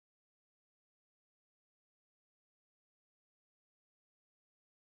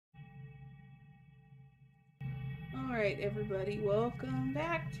Alright everybody, welcome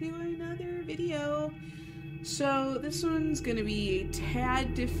back to another video. So this one's gonna be a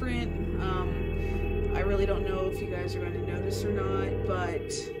tad different. I really don't know if you guys are going to notice or not,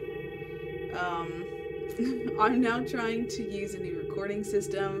 but I'm now trying to use a new recording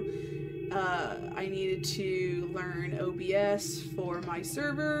system. I needed to learn OBS for my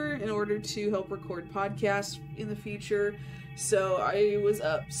server in order to help record podcasts in the future. So I was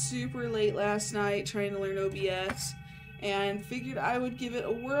up super late last night trying to learn OBS and figured I would give it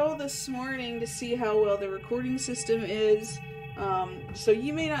a whirl this morning to see how well the recording system is. So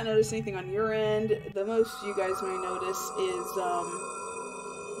you may not notice anything on your end. The most you guys may notice is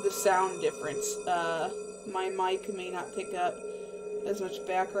the sound difference. My mic may not pick up as much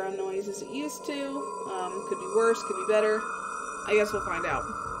background noise as it used to. Could be worse, could be better. I guess we'll find out.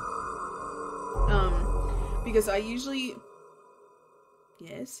 Because I usually...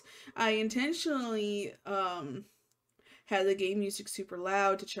 Yes, I intentionally had the game music super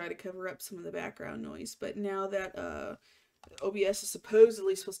loud to try to cover up some of the background noise, but now that OBS is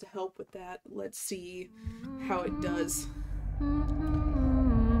supposedly supposed to help with that, let's see how it does.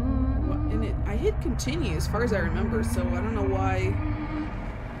 And I hit continue as far as I remember, so I don't know why.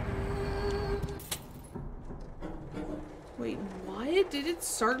 Wait, what? Did it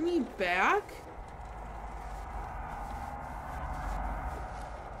start me back?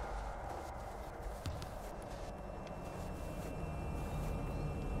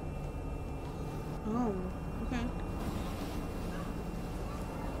 Oh, okay.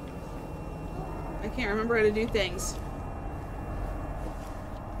 I can't remember how to do things.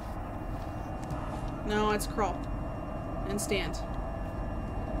 No, it's crawl. And stand.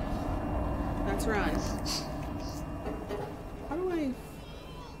 That's run. How do I...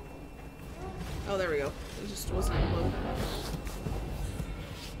 Oh, there we go. It just wasn't uploaded.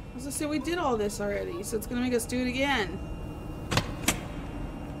 I was gonna say, we did all this already, so it's gonna make us do it again.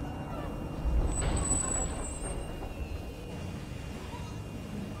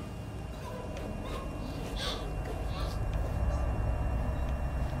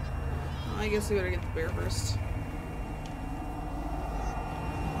 I guess we better get the bear first.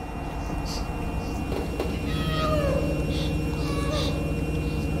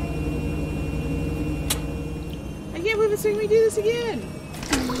 I can't believe it's making me do this again!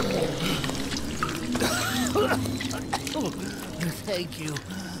 Thank you.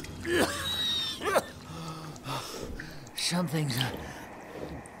 Something's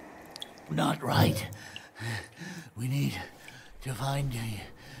not right. We need to find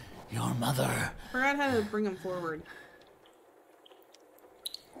your mother. Forgot how to bring him forward.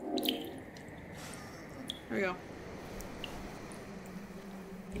 There we go.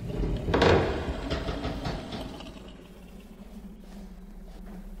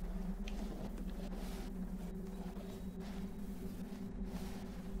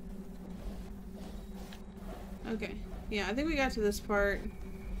 Okay. Yeah, I think we got to this part.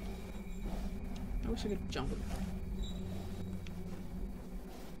 I wish I could jump it.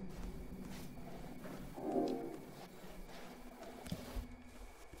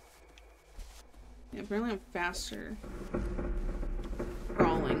 Yeah, apparently I'm faster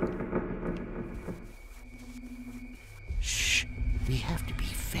crawling. Shh! We have to be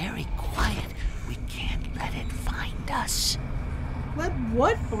very quiet. We can't let it find us. Let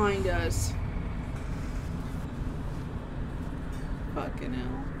what find us? Fucking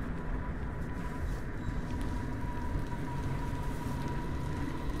hell.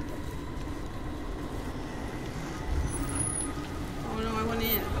 Oh no, I went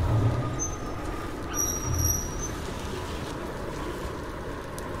in.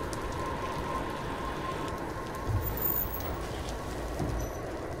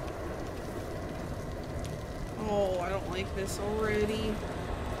 Oh, I don't like this already.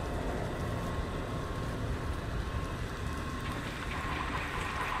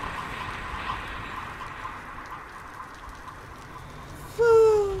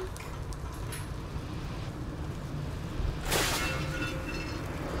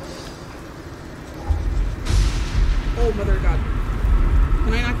 Oh, mother of God.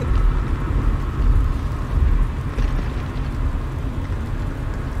 Can I not get...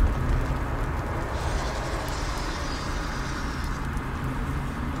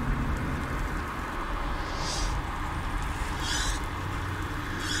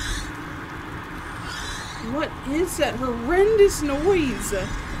 What is that horrendous noise? Oh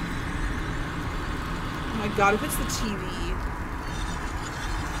my God, if it's the TV.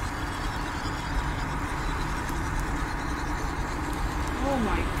 Oh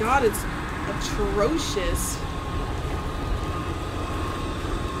my God, it's atrocious.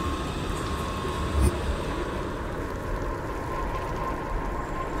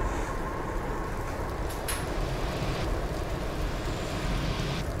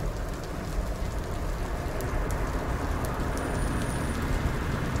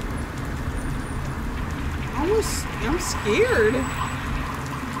 I'm scared.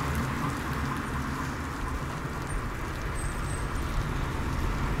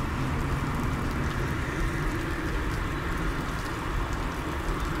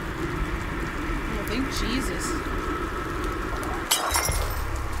 Oh, thank Jesus.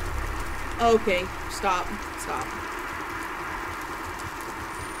 Okay, stop. Stop.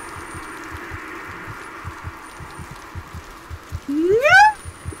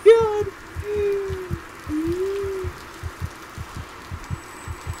 God.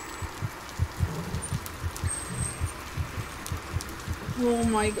 Oh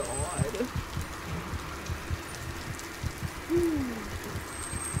my God.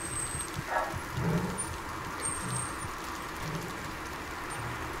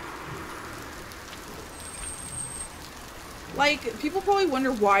 Like, people probably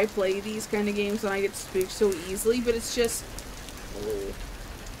wonder why I play these kind of games when I get spooked so easily, but it's just...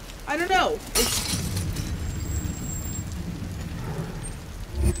 I don't know. It's...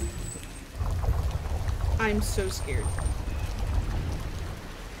 I'm so scared.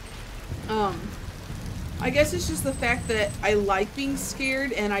 I guess it's just the fact that I like being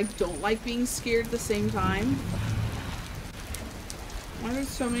scared and I don't like being scared at the same time. Why are there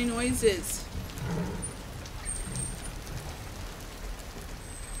so many noises?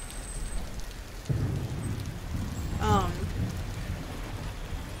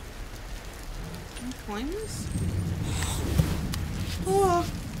 Can I climb this? Oh.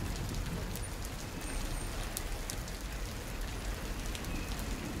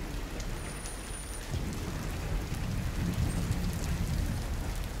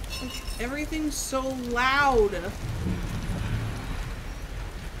 Everything's so loud.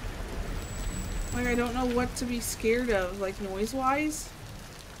 Like, I don't know what to be scared of, like, noise-wise.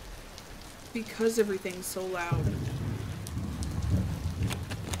 Because everything's so loud.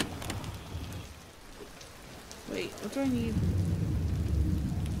 Wait, what do I need?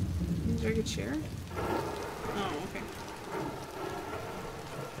 Need to drag a chair? Oh, okay.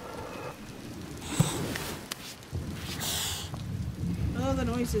 Oh, the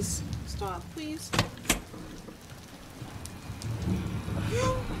noises. Stop, please.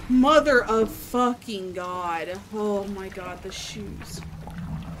 Mother of fucking God. Oh my God, the shoes.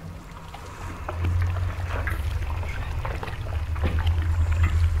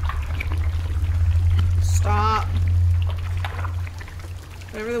 Stop.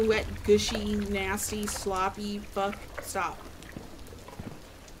 Whatever the wet, gushy, nasty, sloppy, fuck. Stop.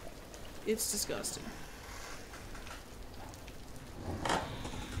 It's disgusting.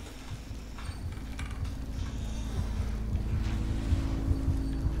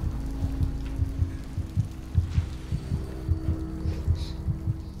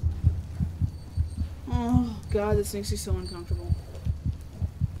 Oh God, this makes me so uncomfortable.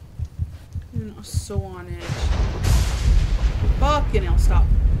 I'm so on edge. Fucking hell, stop.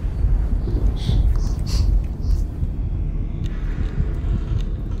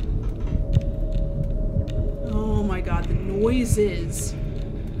 Oh my God, the noises.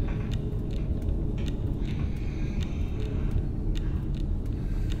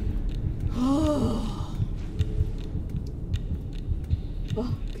 Oh. Fuck.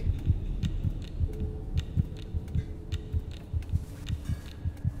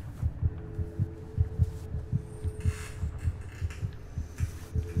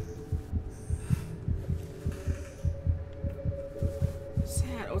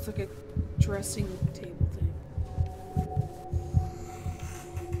 Sad. Oh, it's like a dressing table thing.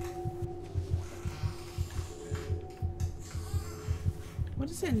 What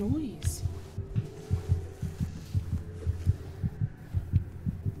is that noise?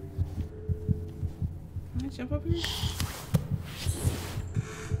 Can I jump up here?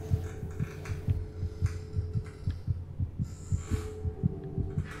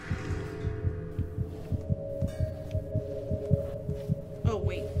 Oh,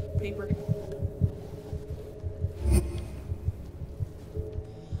 wait. Paper.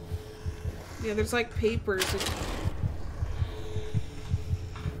 Yeah, there's like papers that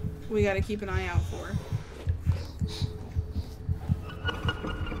we gotta keep an eye out for.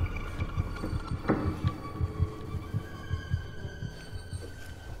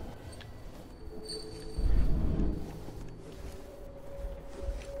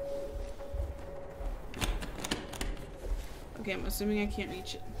 Okay, I'm assuming I can't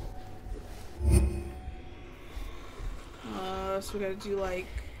reach it. So we gotta do like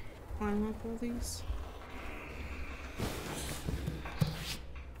climb up all these.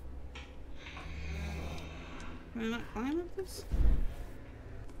 Can I not climb up this?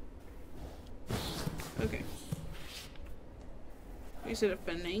 Okay. You said a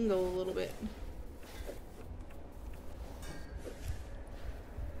finagle a little bit.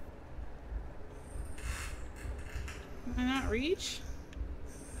 reach?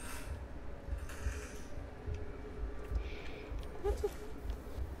 What the?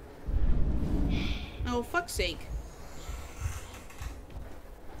 Oh, fuck's sake.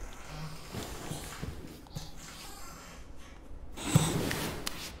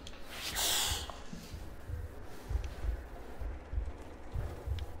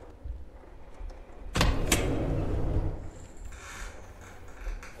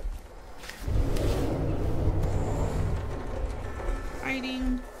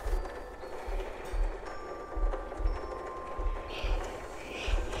 Hiding.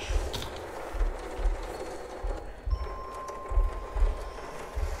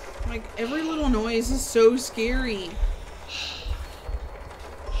 Like, every little noise is so scary.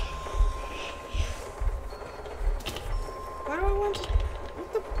 Why do I want to...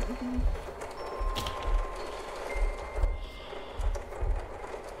 What the...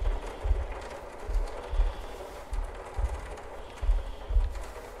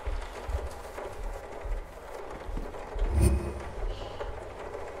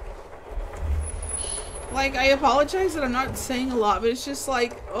 Like, I apologize that I'm not saying a lot, but it's just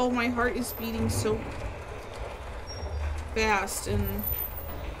like, oh, my heart is beating so fast, and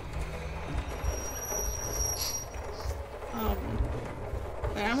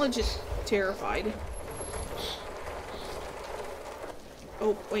I'm legit terrified.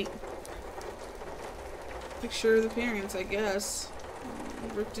 Oh, wait. Picture of the parents, I guess.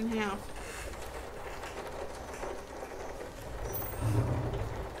 Ripped in half.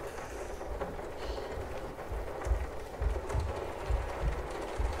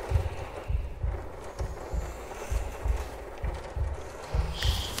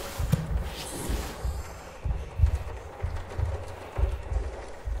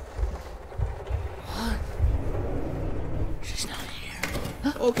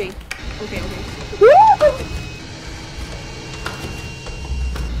 Okay. Okay.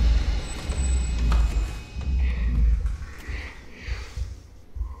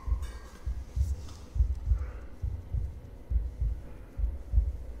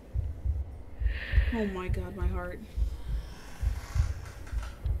 Oh my god, my heart.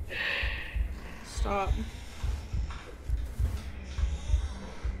 Stop.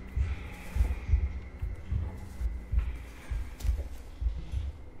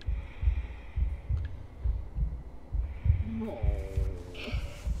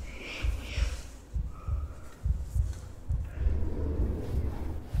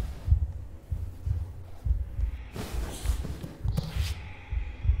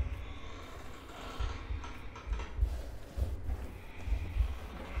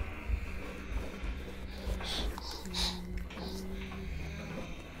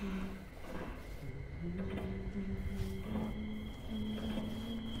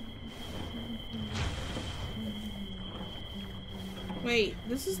 Wait,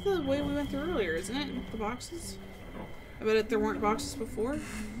 this is the way we went through earlier, isn't it? The boxes? I bet there weren't boxes before.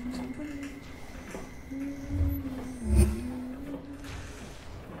 Oh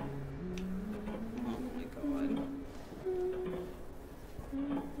my god.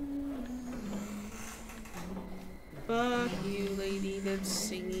 Fuck you, lady that's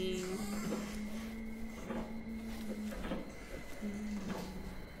singing.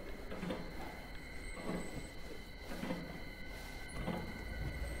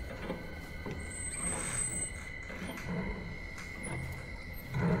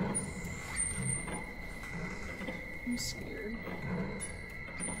 I'm scared.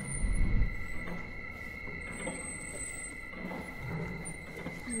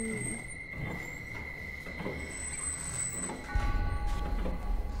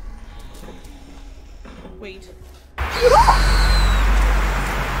 Wait.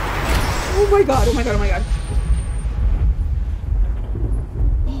 Oh my god, oh my god, oh my god.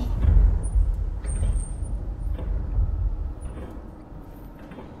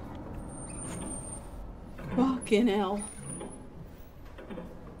 Fucking hell.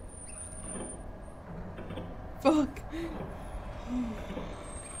 Fuck.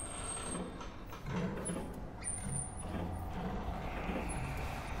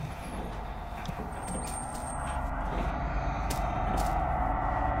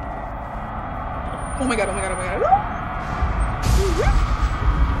 Oh my god, oh my god, oh my god.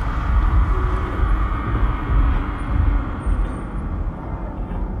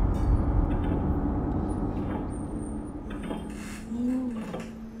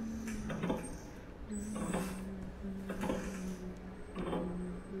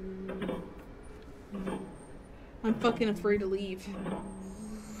 I'm fucking afraid to leave.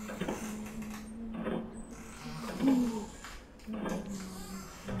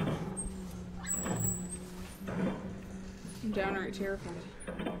 very terrified.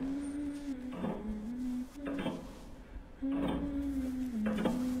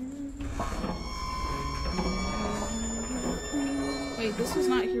 Wait, this was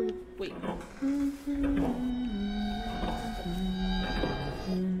not here. Wait.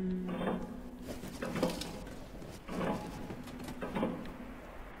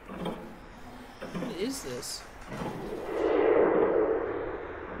 What is this?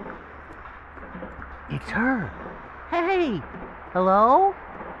 It's her. Hey! Hello?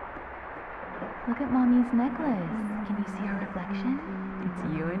 Look at Mommy's necklace. Can you see her reflection? It's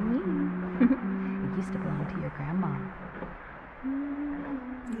you and me. It used to belong to your grandma.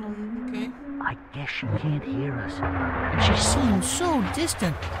 Okay. I guess she can't hear us. And she seems so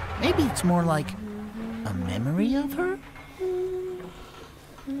distant. Maybe it's more like a memory of her?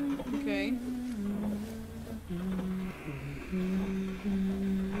 Okay.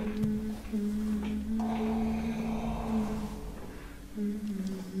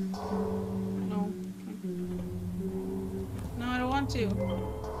 No. No, I don't want to.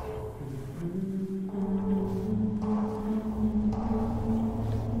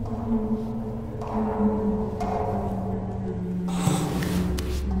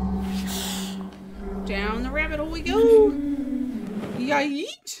 Down the rabbit hole we go.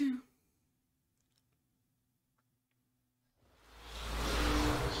 Yeet.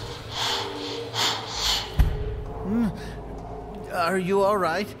 Are you all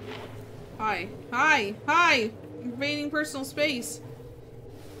right? Hi. Hi. Hi. Invading personal space.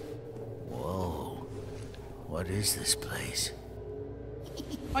 Whoa. What is this place?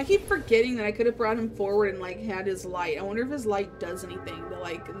 I keep forgetting that I could have brought him forward and like had his light. I wonder if his light does anything to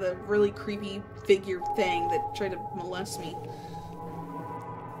like the really creepy figure thing that tried to molest me.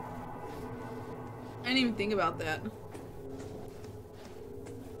 I didn't even think about that.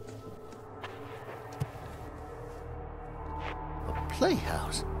 A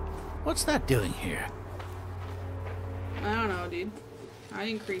playhouse? What's that doing here? I don't know, dude. I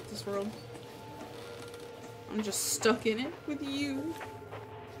didn't create this world. I'm just stuck in it with you.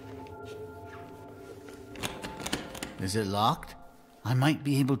 Is it locked? I might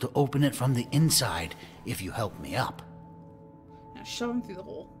be able to open it from the inside if you help me up. Now shove him through the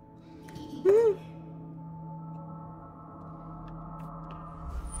hole.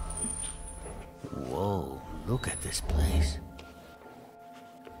 Whoa, look at this place.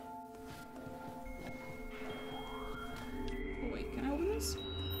 Oh, wait, can I open this?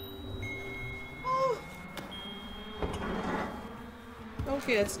 Oh.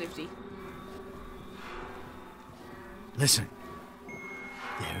 Okay, that's nifty. Listen.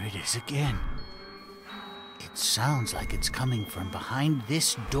 There it is again. It sounds like it's coming from behind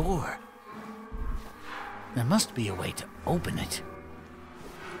this door. There must be a way to open it.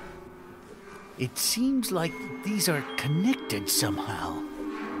 It seems like these are connected somehow.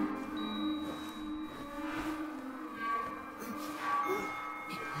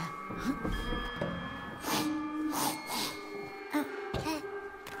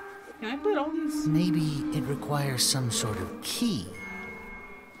 Can I put all these? Maybe it requires some sort of key.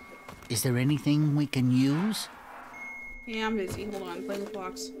 Is there anything we can use? Yeah, I'm busy. Hold on, playing with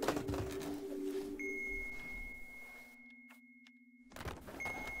blocks.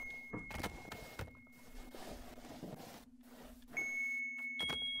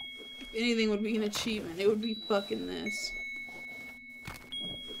 If anything would be an achievement, it would be fucking this.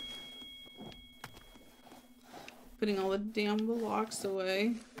 Putting all the damn blocks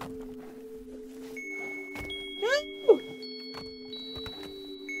away. No!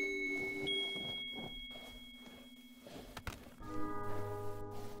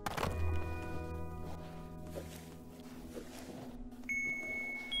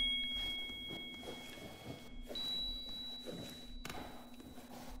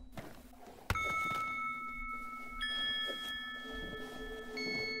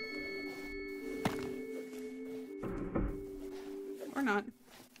 Or not.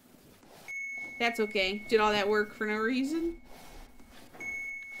 That's okay. Did all that work for no reason?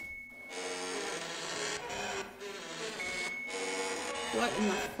 What in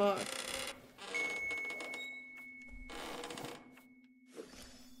the fuck?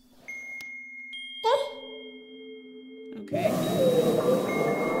 Okay.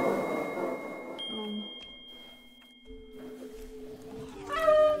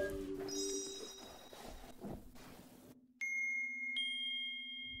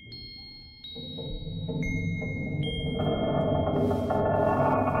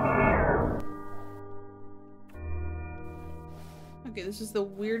 Okay, this is the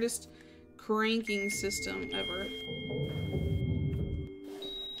weirdest cranking system ever.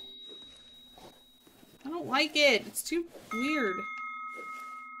 I don't like it. It's too weird.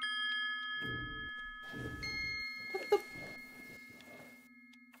 What the?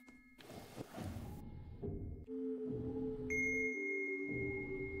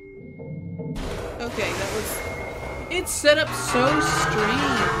 Okay, that was... It's set up so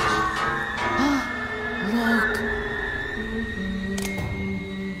strange. Look!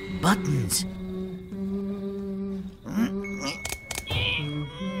 Buttons.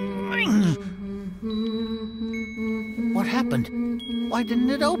 What happened? Why didn't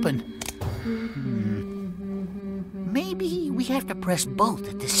it open? Maybe we have to press both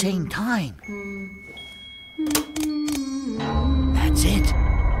at the same time. That's it.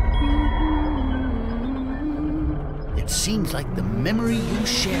 It seems like the memory you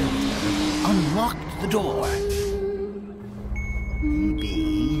shared with her unlocked the door.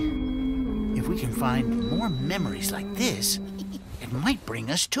 Maybe if we can find more memories like this, it might bring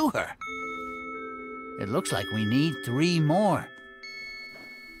us to her. It looks like we need 3 more.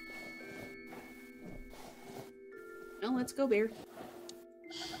 Well, let's go, Bear.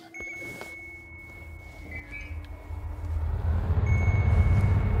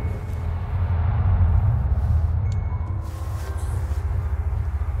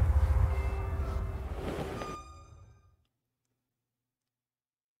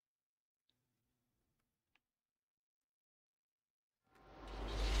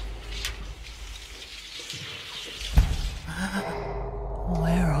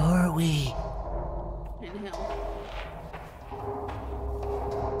 Where are we? In hell.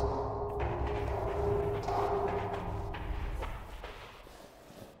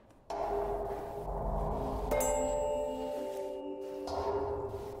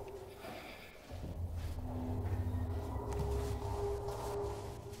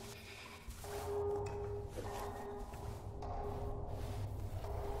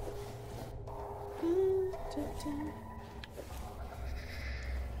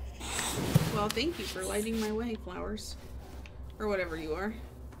 Well, thank you for lighting my way, flowers. Or whatever you are.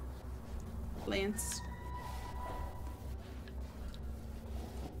 Plants.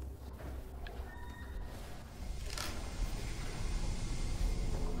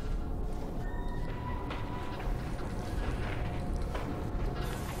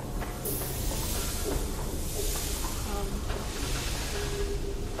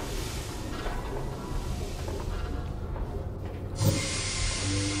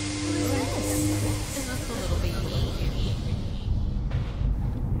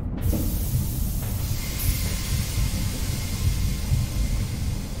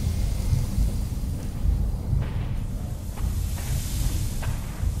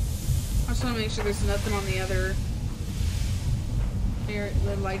 I just want to make sure there's nothing on the other area,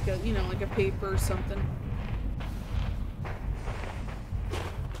 like a, you know, like a paper or something.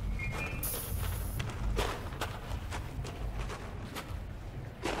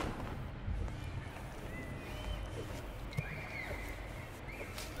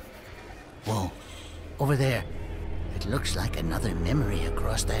 Whoa, over there. It looks like another memory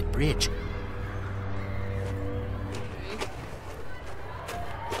across that bridge.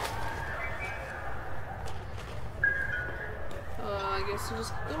 I guess we'll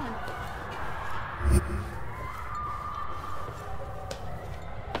just keep going.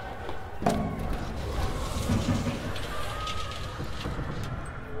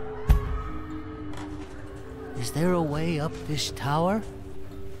 Is there a way up this tower?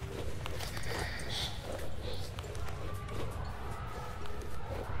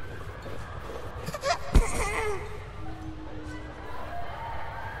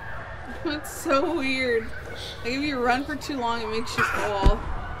 It's so weird. Like, if you run for too long, it makes you fall.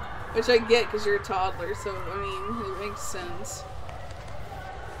 Which I get because you're a toddler, so, I mean, it makes sense.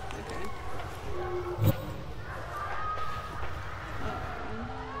 Okay.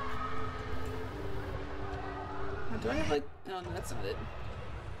 Do I have, like... Oh, no, that's not it.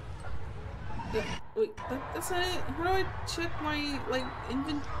 Wait, that's not it? How do I check my, like,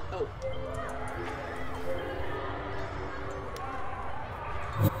 Oh.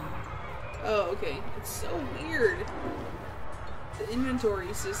 Oh, okay. It's so weird. The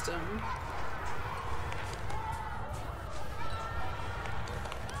inventory system.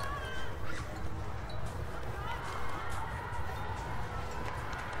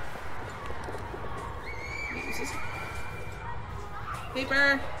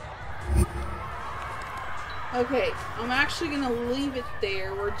 Paper! Okay, I'm actually gonna leave it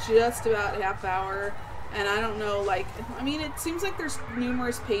there. We're just about half hour. And I don't know, like, I mean, it seems like there's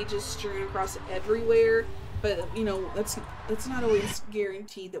numerous pages strewn across everywhere, but, you know, that's not always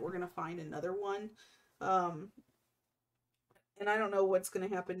guaranteed that we're going to find another one. And I don't know what's going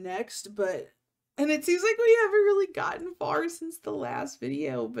to happen next, but And it seems like we haven't really gotten far since the last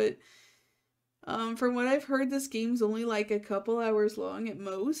video, but from what I've heard, this game's only like a couple hours long at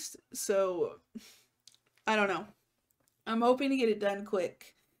most, so I don't know. I'm hoping to get it done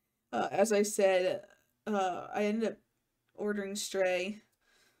quick. As I said, I ended up ordering Stray,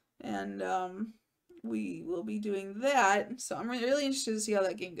 and we will be doing that, so I'm really interested to see how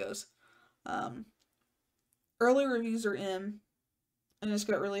that game goes. Early reviews are in, and it's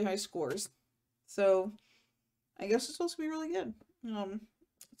got really high scores, so I guess it's supposed to be really good.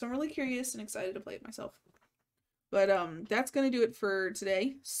 So I'm really curious and excited to play it myself. But that's gonna do it for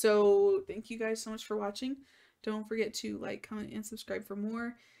today. So thank you guys so much for watching. Don't forget to like, comment, and subscribe for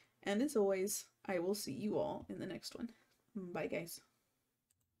more. And as always, I will see you all in the next one. Bye, guys.